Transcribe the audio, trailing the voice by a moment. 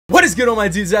What is good, all my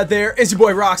dudes out there? It's your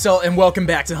boy Roxalt, and welcome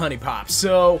back to Huniepop.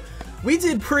 So, we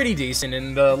did pretty decent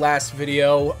in the last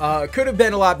video. Could have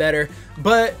been a lot better,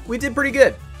 but we did pretty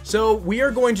good. So, we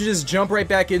are going to just jump right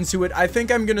back into it. I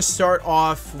think I'm going to start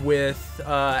off with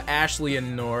Ashley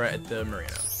and Nora at the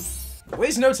marina.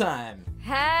 Waste no time.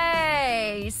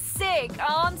 Hey, sick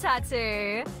arm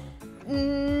tattoo.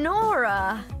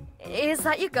 Nora, is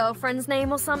that your girlfriend's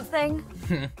name or something?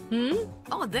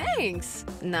 Oh, thanks.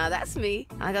 Nah, that's me.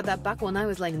 I got that back when I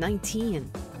was like 19.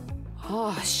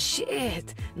 Oh,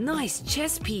 shit. Nice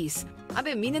chest piece. I've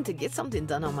been meaning to get something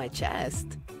done on my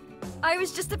chest. I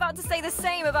was just about to say the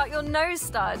same about your nose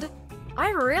stud.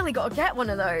 I really gotta get one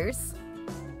of those.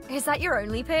 Is that your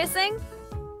only piercing?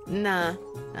 Nah,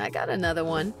 I got another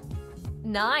one.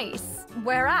 Nice.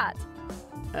 Where at?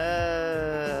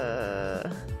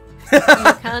 You You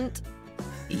cunt.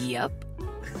 Yup.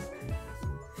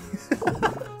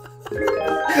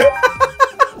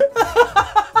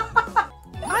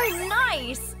 Oh,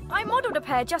 nice! I modeled a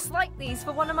pair just like these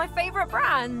for one of my favorite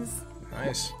brands.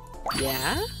 Nice.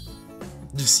 Yeah?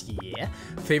 Just, yeah.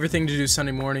 Favorite thing to do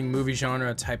Sunday morning, movie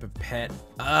genre, type of pet.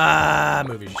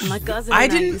 Movies. My cousin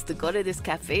and I used to go to this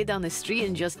cafe down the street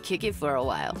and just kick it for a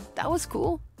while. That was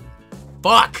cool.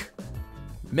 Fuck!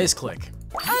 Misclick.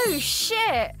 Oh,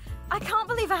 shit! I can't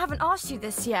believe I haven't asked you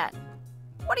this yet.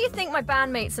 What do you think my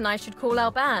bandmates and I should call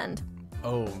our band?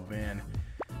 Oh, man.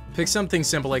 Pick something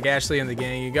simple like Ashley and the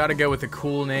Gang. You gotta go with a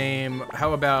cool name.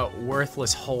 How about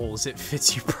Worthless Holes? It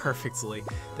fits you perfectly,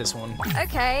 this one.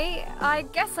 Okay, I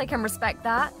guess I can respect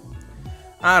that.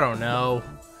 I don't know.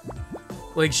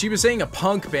 Like, she was saying a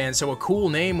punk band, so a cool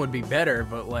name would be better,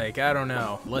 but like, I don't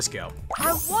know. Let's go.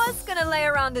 I was gonna lay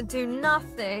around and do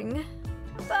nothing,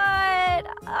 but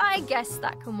I guess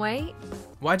that can wait.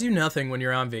 Why do nothing when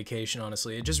you're on vacation,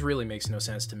 honestly? It just really makes no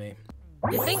sense to me.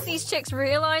 You think these chicks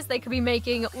realize they could be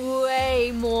making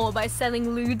way more by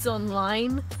selling lewds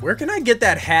online? Where can I get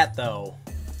that hat, though?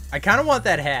 I kind of want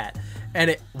that hat.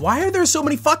 And why are there so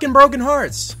many fucking broken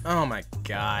hearts? Oh my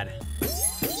god.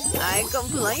 I ain't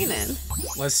complaining.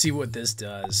 Let's see what this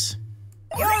does.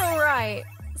 You're alright.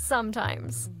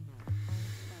 Sometimes.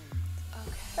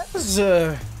 That was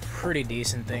a pretty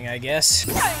decent thing, I guess.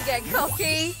 Don't get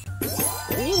cocky.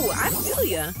 Ooh, I feel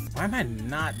ya. Why am I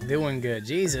not doing good?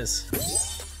 Jesus.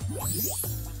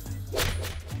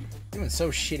 Doing so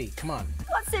shitty. Come on.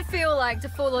 What's it feel like to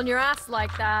fall on your ass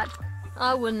like that?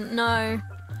 I wouldn't know.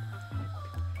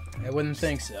 I wouldn't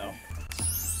think so.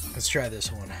 Let's try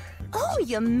this one. Oh,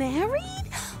 you're married?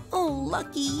 Oh,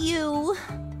 lucky you.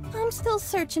 I'm still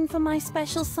searching for my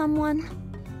special someone.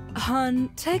 Hun,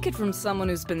 take it from someone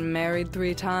who's been married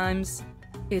 3 times.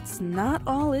 It's not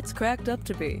all it's cracked up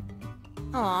to be.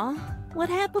 Aw, what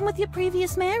happened with your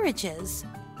previous marriages?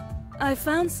 I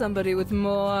found somebody with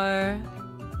more...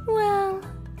 well,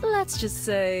 let's just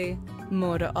say,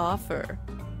 more to offer.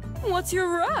 What's your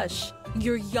rush?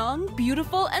 You're young,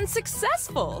 beautiful, and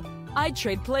successful. I'd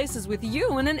trade places with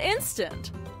you in an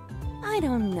instant. I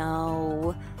don't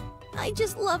know. I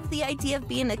just love the idea of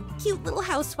being a cute little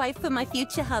housewife for my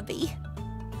future hubby.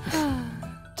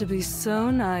 To be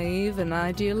so naive and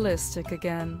idealistic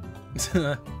again.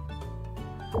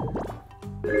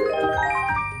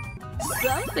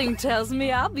 Something tells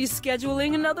me I'll be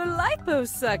scheduling another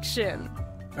liposuction.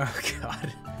 Oh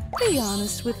god. Be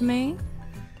honest with me.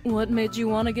 What made you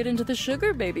want to get into the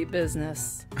sugar baby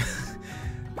business?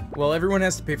 Well, everyone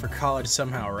has to pay for college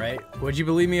somehow, right? Would you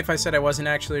believe me if I said I wasn't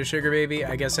actually a sugar baby?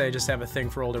 I guess I just have a thing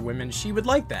for older women. She would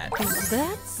like that. Is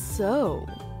that so?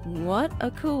 What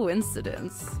a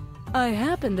coincidence. I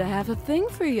happen to have a thing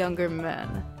for younger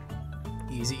men.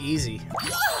 Easy, easy.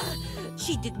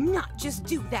 She did not just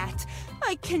do that.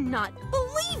 I cannot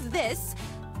believe this.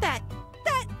 That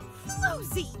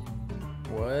floozy.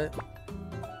 What?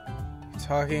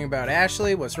 Talking about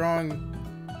Ashley? What's wrong?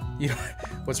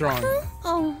 What's wrong?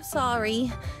 Oh,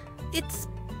 sorry. It's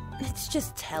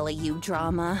just teleyou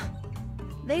drama.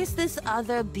 There's this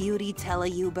other beauty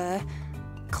teleyouber,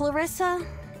 Clarissa.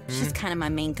 She's kind of my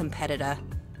main competitor.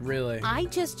 Really? I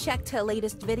just checked her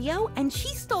latest video, and she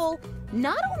stole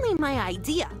not only my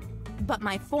idea, but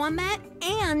my format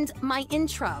and my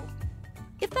intro.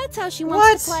 If that's how she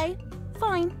wants to play,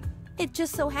 fine. It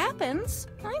just so happens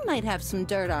I might have some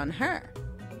dirt on her.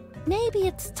 Maybe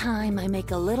it's time I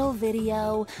make a little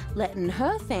video letting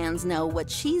her fans know what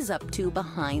she's up to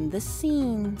behind the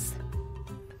scenes.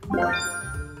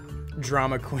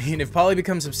 Drama queen. If Polly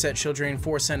becomes upset, she'll drain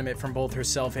 4 sentiment from both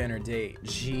herself and her date.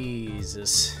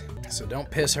 Jesus. So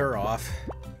don't piss her off.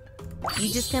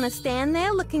 You just gonna stand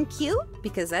there looking cute?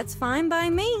 Because that's fine by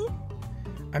me.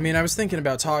 I mean, I was thinking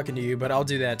about talking to you, but I'll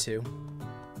do that too.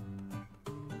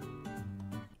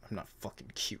 I'm not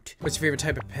fucking cute. What's your favorite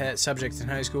type of pet subject in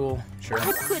high school? Sure.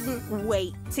 I couldn't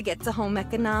wait to get to home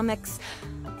economics.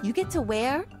 You get to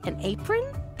wear an apron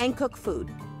and cook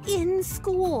food in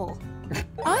school.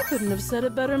 I couldn't have said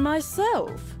it better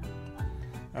myself.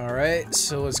 Alright,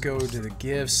 so let's go to the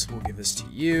gifts. We'll give this to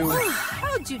you.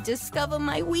 How'd you discover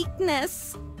my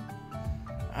weakness?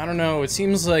 I don't know, it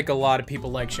seems like a lot of people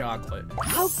like chocolate.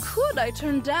 How could I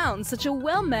turn down such a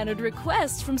well-mannered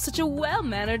request from such a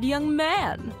well-mannered young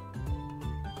man?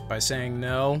 By saying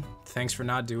no, thanks for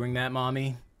not doing that,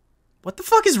 Mommy. What the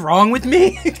fuck is wrong with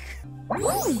me?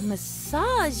 Ooh,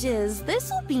 massages.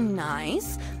 This'll be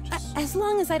nice. As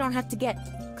long as I don't have to get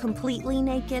completely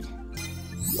naked.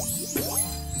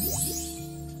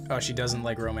 Oh, she doesn't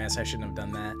like romance. I shouldn't have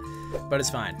done that. But it's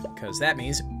fine, because that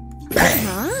means...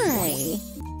 My.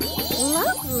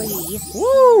 Lovely.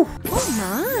 Woo! Oh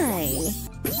my.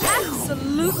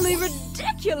 Absolutely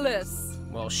ridiculous!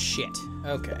 Well, shit.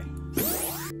 Okay.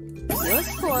 You're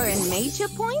scoring major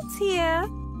points here.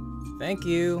 Thank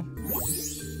you.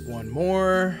 One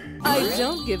more. I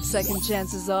don't give second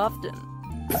chances often.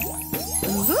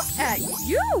 Look at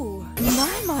you!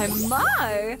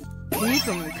 My! Keep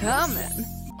 'em coming.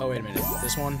 Oh, wait a minute.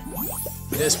 This one.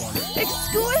 This one.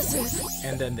 Exquisite!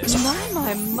 And then this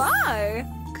one. My!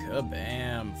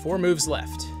 Kabam. 4 moves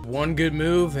left. One good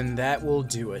move, and that will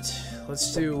do it.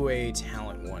 Let's do a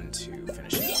talent one to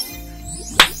finish it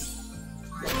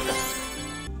up.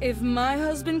 If my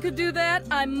husband could do that,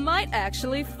 I might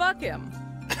actually fuck him.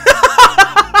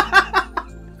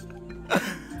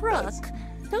 Brooke,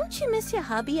 don't you miss your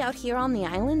hubby out here on the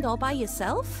island all by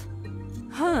yourself?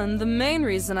 Hun, the main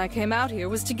reason I came out here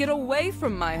was to get away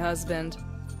from my husband.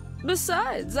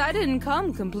 Besides, I didn't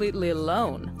come completely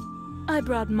alone. I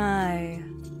brought my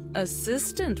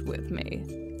assistant with me.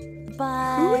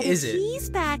 But Who is it? he's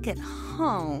back at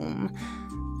home.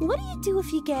 What do you do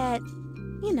if you get,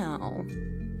 you know,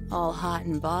 all hot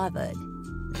and bothered?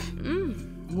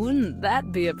 Wouldn't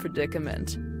that be a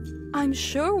predicament? I'm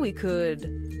sure we could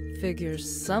figure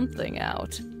something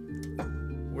out.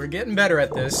 We're getting better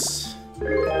at this.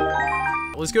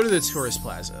 Let's go to the tourist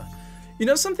plaza. You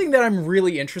know something that I'm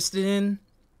really interested in?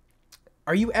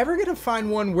 Are you ever gonna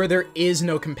find one where there is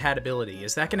no compatibility?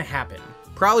 Is that gonna happen?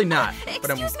 Probably not,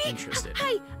 but I'm interested.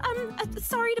 Hi,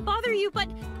 sorry to bother you, but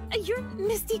you're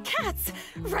Misty Katz,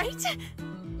 right?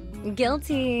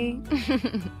 Guilty.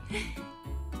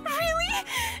 Really?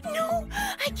 No,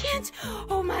 I can't.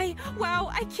 Oh my, wow,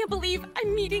 I can't believe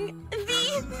I'm meeting the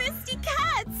Misty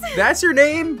Katz. That's your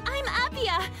name? I'm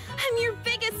Abia. I'm your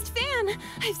biggest fan.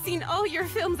 I've seen all your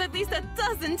films at least a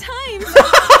dozen times.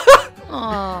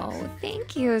 Oh,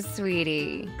 thank you,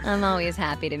 sweetie. I'm always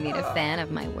happy to meet a fan of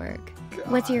my work.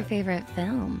 What's your favorite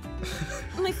film?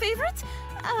 My favorite?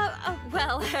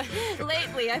 Well,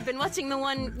 lately I've been watching the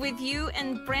one with you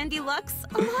and Brandy Lux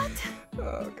a lot.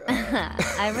 Oh, God.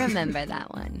 I remember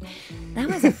that one. That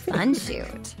was a fun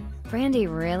shoot. Brandy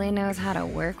really knows how to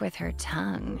work with her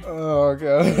tongue. Oh,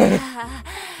 God.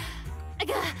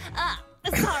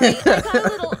 Sorry, I got a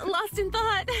little lost in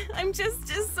thought. I'm just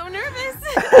so nervous.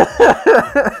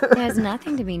 There's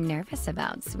nothing to be nervous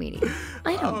about, sweetie.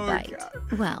 I don't bite.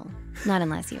 God. Well, not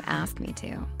unless you ask me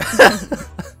to.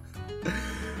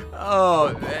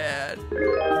 Oh, man.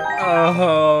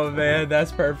 Oh, man,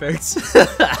 that's perfect.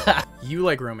 You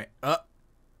like romance. I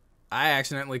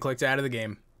accidentally clicked out of the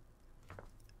game.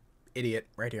 Idiot,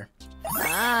 right here.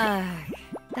 Ah,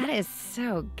 that is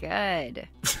so good.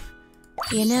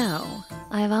 You know,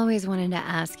 I've always wanted to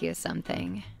ask you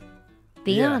something.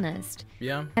 Be honest.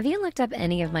 Yeah? Have you looked up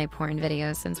any of my porn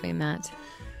videos since we met?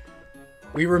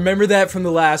 We remember that from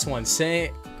the last one.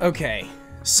 Okay,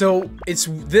 so it's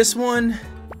this one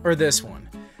or this one.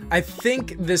 I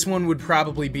think this one would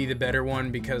probably be the better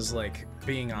one because, like,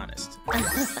 being honest.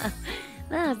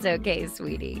 That's okay,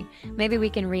 sweetie. Maybe we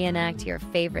can reenact your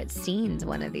favorite scenes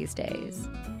one of these days.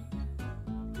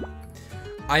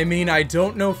 I mean, I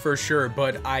don't know for sure,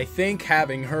 but I think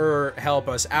having her help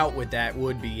us out with that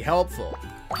would be helpful.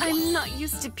 I'm not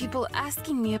used to people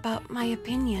asking me about my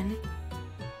opinion.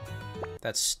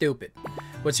 That's stupid.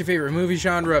 What's your favorite movie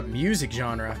genre, music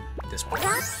genre? This one.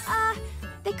 That,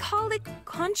 they call it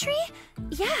country?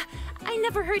 Yeah, I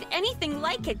never heard anything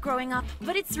like it growing up,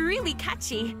 but it's really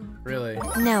catchy. Really?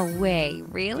 No way,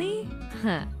 really?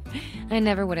 Huh. I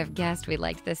never would have guessed we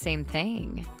liked the same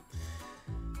thing.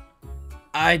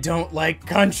 I don't like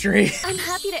country. I'm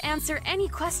happy to answer any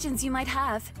questions you might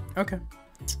have. Okay.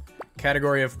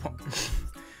 Category of...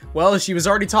 Well, she was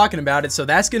already talking about it, so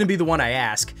that's gonna be the one I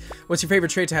ask. What's your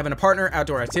favorite trait to have in a partner?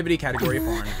 Outdoor activity, category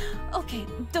porn. Okay,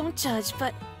 don't judge,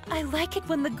 but I like it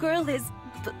when the girl is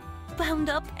bound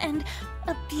up and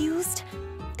abused.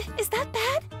 Is that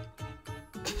bad?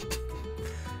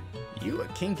 You a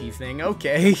kinky thing,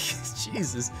 okay.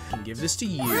 Jesus. I can give this to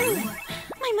you.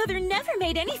 My mother never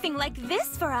made anything like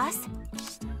this for us.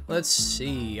 Let's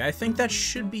see, I think that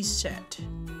should be set.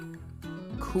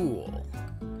 Cool.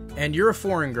 And you're a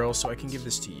foreign girl, so I can give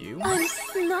this to you. I'm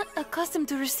not accustomed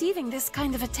to receiving this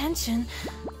kind of attention,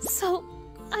 so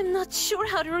I'm not sure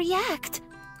how to react.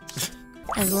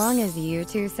 As long as you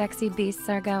two sexy beasts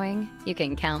are going, you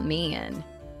can count me in.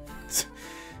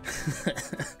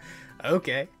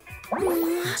 Okay.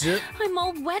 I'm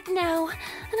all wet now,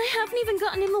 and I haven't even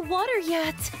gotten in the water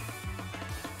yet.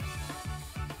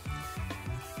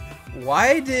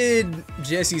 Why did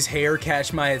Jessie's hair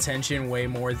catch my attention way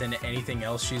more than anything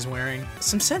else she's wearing?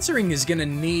 Some censoring is gonna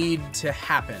need to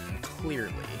happen,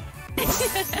 clearly.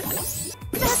 That's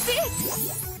it!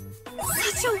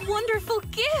 Such a wonderful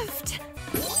gift!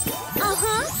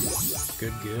 Uh-huh.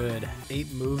 Good, good.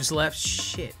 8 moves left?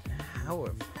 Shit. How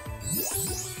have...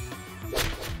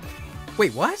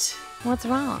 Wait, what? What's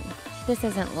wrong? This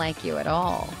isn't like you at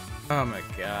all. Oh my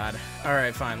god.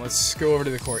 Alright, fine. Let's go over to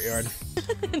the courtyard.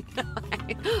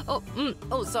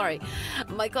 Oh, sorry.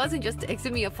 My cousin just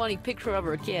texted me a funny picture of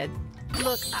her kid.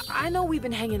 Look, I know we've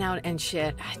been hanging out and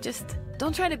shit. Just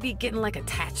don't try to be getting like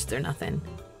attached or nothing.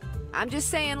 I'm just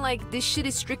saying like this shit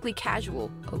is strictly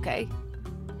casual, okay?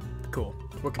 Cool.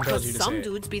 What compels you Because to say some it?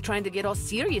 dudes be trying to get all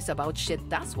serious about shit,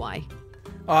 that's why.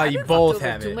 Oh, you both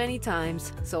have Too it. many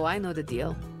times, so I know the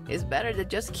deal. It's better to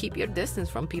just keep your distance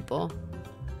from people.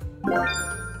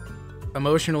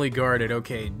 Emotionally guarded.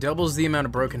 Okay, doubles the amount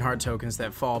of broken heart tokens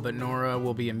that fall, but Nora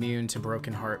will be immune to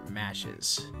broken heart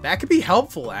matches. That could be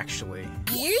helpful, actually.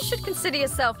 You should consider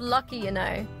yourself lucky, you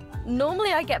know.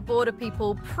 Normally I get bored of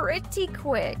people pretty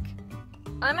quick.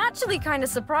 I'm actually kind of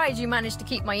surprised you managed to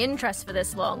keep my interest for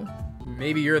this long.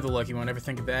 Maybe you're the lucky one. Ever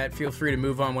think of that? Feel free to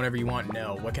move on whenever you want.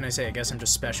 No. What can I say? I guess I'm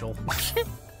just special.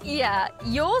 Yeah,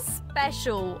 you're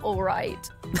special, alright.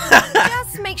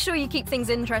 Just make sure you keep things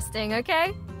interesting,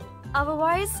 okay?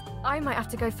 Otherwise, I might have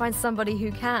to go find somebody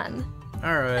who can. And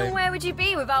Alright. where would you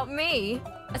be without me?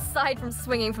 Aside from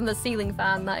swinging from the ceiling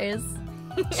fan, that is.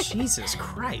 Jesus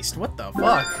Christ, what the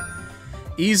fuck?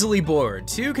 Easily bored.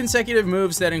 2 consecutive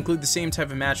moves that include the same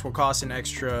type of match will cost an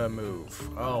extra move.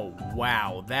 Oh,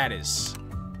 wow, that is...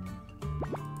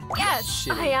 Yes,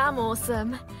 Shitty. I am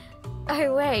awesome.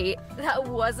 Oh wait, that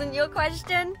wasn't your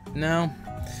question? No.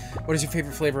 What is your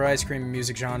favorite flavor ice cream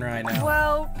music genre? I know.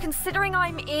 Well, considering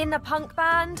I'm in a punk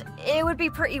band, it would be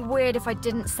pretty weird if I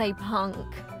didn't say punk.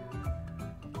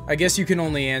 I guess you can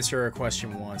only answer a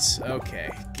question once. Okay,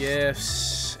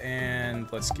 gifts,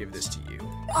 and let's give this to you.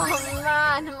 Oh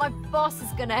man, my boss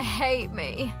is gonna hate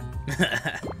me.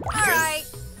 Alright,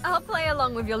 I'll play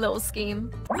along with your little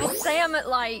scheme. I'd say I'm at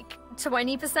like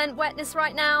 20% wetness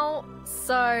right now,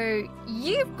 so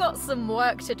you've got some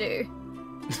work to do.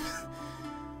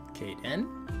 Okay, then.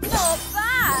 Not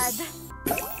bad!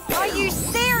 Are you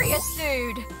serious,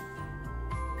 dude?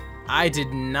 I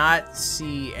did not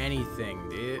see anything,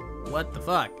 dude. What the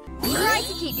fuck? Try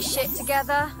to keep your shit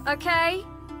together, okay?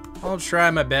 I'll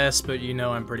try my best, but you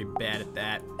know I'm pretty bad at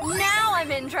that. Now I'm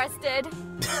interested.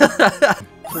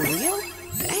 For real?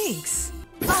 Thanks.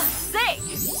 Oh, sick!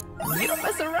 You don't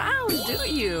mess around, do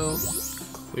you?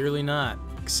 Clearly not.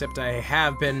 Except I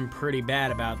have been pretty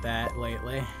bad about that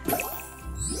lately.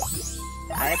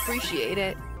 I appreciate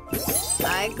it.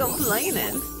 I ain't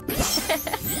complaining.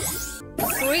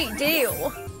 Sweet deal.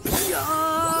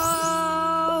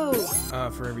 Yo!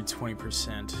 For every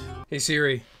 20%. Hey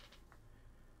Siri.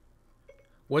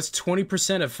 What's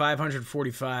 20% of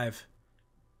 545?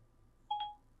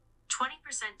 20%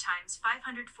 times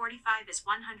 545 is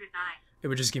 109. It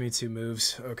would just give me 2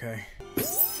 moves. Okay.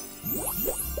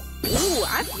 Ooh,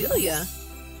 I feel ya.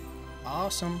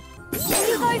 Awesome. Can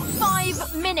you go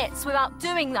 5 minutes without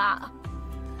doing that?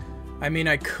 I mean,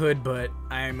 I could, but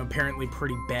I'm apparently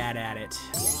pretty bad at it.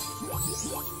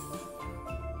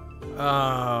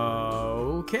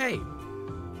 Okay.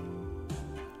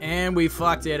 And we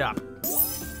fucked it up.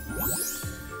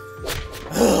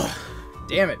 Ugh.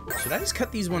 Damn it. Should I just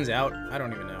cut these ones out? I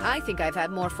don't even know. I think I've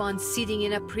had more fun sitting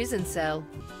in a prison cell.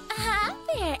 Hi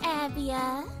there,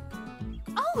 Abia.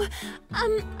 Oh,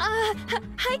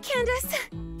 hi, Candace.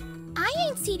 I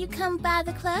ain't seen you come by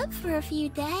the club for a few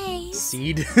days.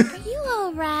 Seed? Are you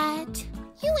alright?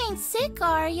 You ain't sick,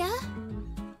 are ya?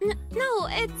 No,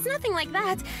 it's nothing like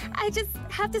that. I just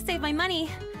have to save my money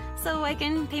so I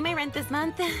can pay my rent this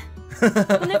month.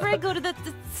 Whenever I go to the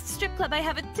strip club, I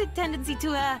have a tendency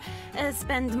to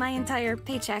spend my entire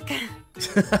paycheck.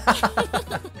 That's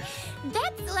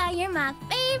why you're my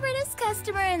favoriteest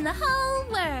customer in the whole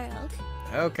world.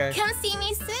 Okay. Come see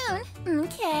me soon.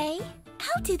 Okay.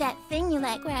 I'll do that thing you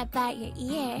like where I bite your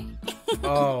ear.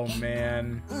 Oh,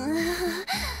 man.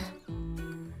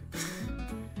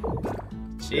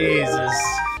 Jesus.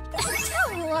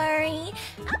 Don't worry.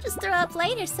 I'll just throw up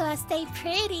later so I stay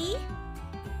pretty.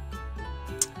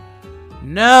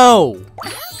 No!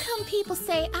 How come people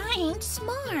say I ain't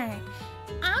smart?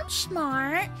 I'm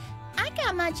smart. I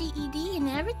got my GED and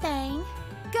everything.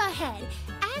 Go ahead.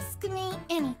 Ask me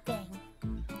anything.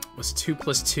 What's 2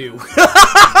 plus 2?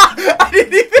 I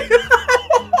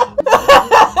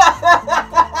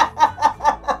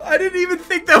didn't even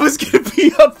think that was gonna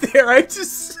be up there. I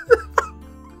just...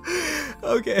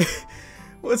 Okay.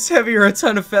 What's heavier, a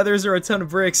ton of feathers or a ton of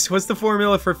bricks? What's the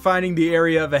formula for finding the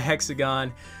area of a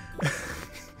hexagon?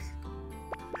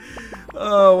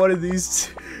 Oh, what are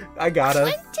these? I gotta.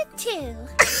 1 to 2.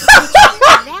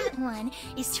 That one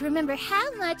is to remember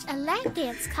how much a lap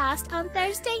dance cost on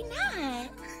Thursday night.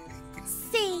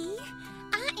 See?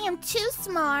 I am too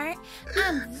smart.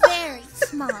 I'm very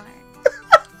smart.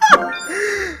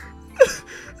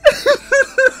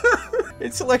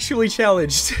 Intellectually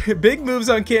challenged. Big moves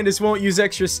on Candace won't use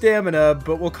extra stamina,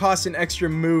 but will cost an extra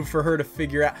move for her to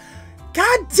figure out.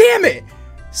 God damn it!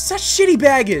 Such shitty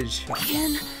baggage.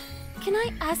 Can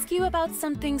I ask you about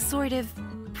something sort of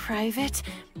private?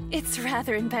 It's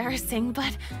rather embarrassing,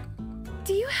 but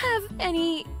do you have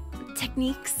any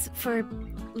techniques for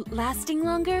lasting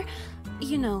longer?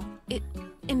 You know,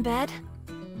 in bed?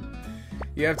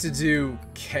 You have to do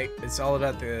it's all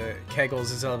about the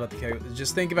kegels. It's all about the kegels.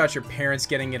 Just think about your parents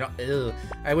getting it. Ugh.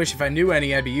 I wish if I knew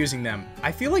any, I'd be using them.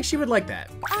 I feel like she would like that.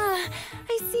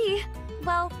 I see.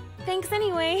 Well, thanks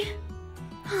anyway.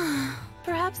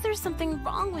 Perhaps there's something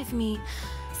wrong with me.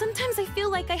 Sometimes I feel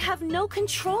like I have no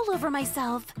control over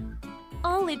myself.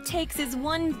 All it takes is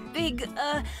one big,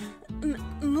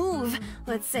 move,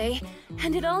 let's say,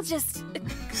 and it all just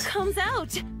comes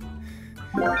out.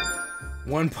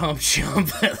 One pump jump.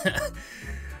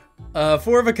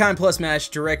 4 of a kind plus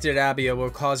match directed at Abia will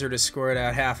cause her to score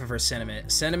out half of her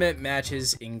sentiment. Sentiment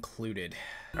matches included.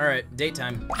 Alright, date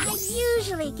time. I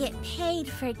usually get paid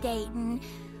for dating,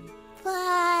 but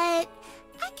I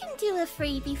can do a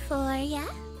freebie for ya.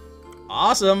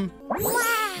 Awesome.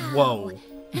 Wow. Whoa.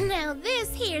 Now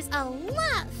this here's a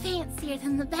lot fancier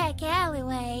than the back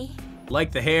alleyway.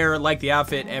 Like the hair, like the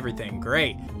outfit, everything.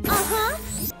 Great. Uh-huh.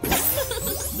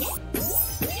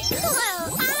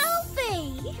 Hello,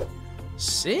 Alfie.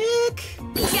 Sick.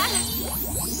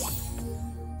 Yes.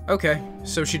 Okay,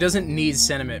 so she doesn't need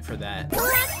sentiment for that.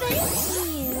 Thank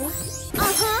you.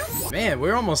 Uh-huh. Man,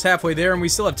 we're almost halfway there and we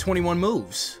still have 21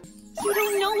 moves. You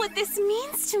don't know what this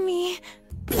means to me.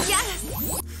 Yes.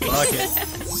 Fuck it.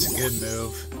 It's a good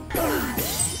move.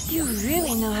 You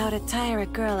really know how to tire a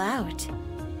girl out.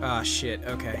 Ah, shit.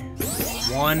 Okay.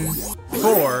 1,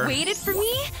 4. Waited for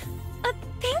me?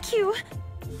 Thank you.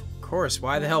 Of course,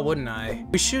 why the hell wouldn't I?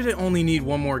 We should only need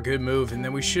one more good move and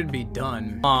then we should be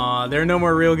done. Aw, there are no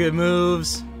more real good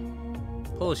moves.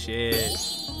 Bullshit.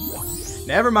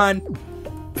 Never mind.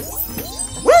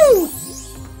 Woo!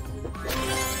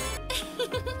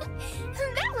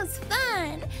 That was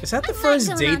fun. Is that the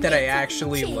first date that I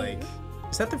actually, like...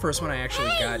 Is that the first one I actually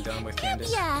got done with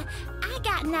Candace? Yeah, I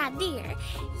got an idea.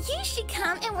 You should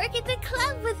come and work at the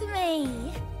club with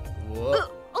me.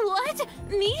 What? What?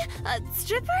 Me? A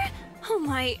stripper? Oh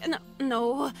my,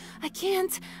 no, I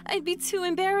can't. I'd be too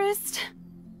embarrassed.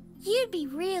 You'd be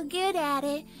real good at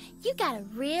it. You got a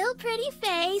real pretty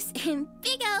face and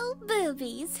big old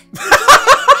boobies.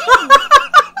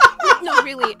 No,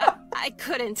 really, I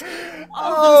couldn't. Oh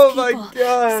All those my people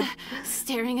god.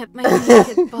 staring at my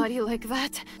naked body like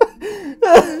that.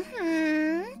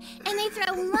 And they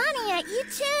throw money at you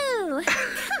too.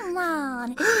 Come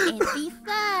on, it'd be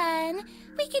fun.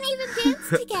 We can even dance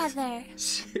together.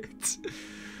 Shit.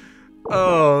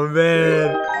 Oh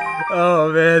man.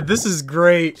 Oh man, this is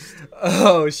great.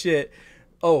 Oh shit.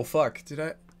 Oh fuck, did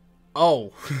I?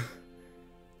 Oh.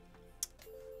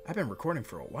 I've been recording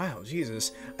for a while,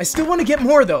 Jesus. I still want to get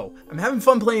more though. I'm having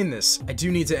fun playing this. I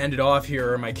do need to end it off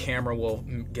here or my camera will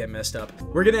get messed up.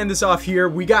 We're gonna end this off here.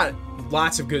 We got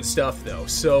lots of good stuff though,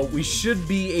 so we should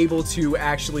be able to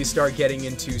actually start getting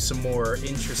into some more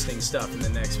interesting stuff in the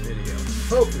next video.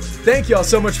 Hopefully. Thank y'all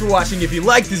so much for watching. If you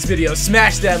liked this video,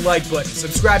 smash that like button,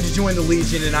 subscribe to join the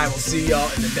Legion, and I will see y'all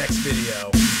in the next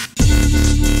video.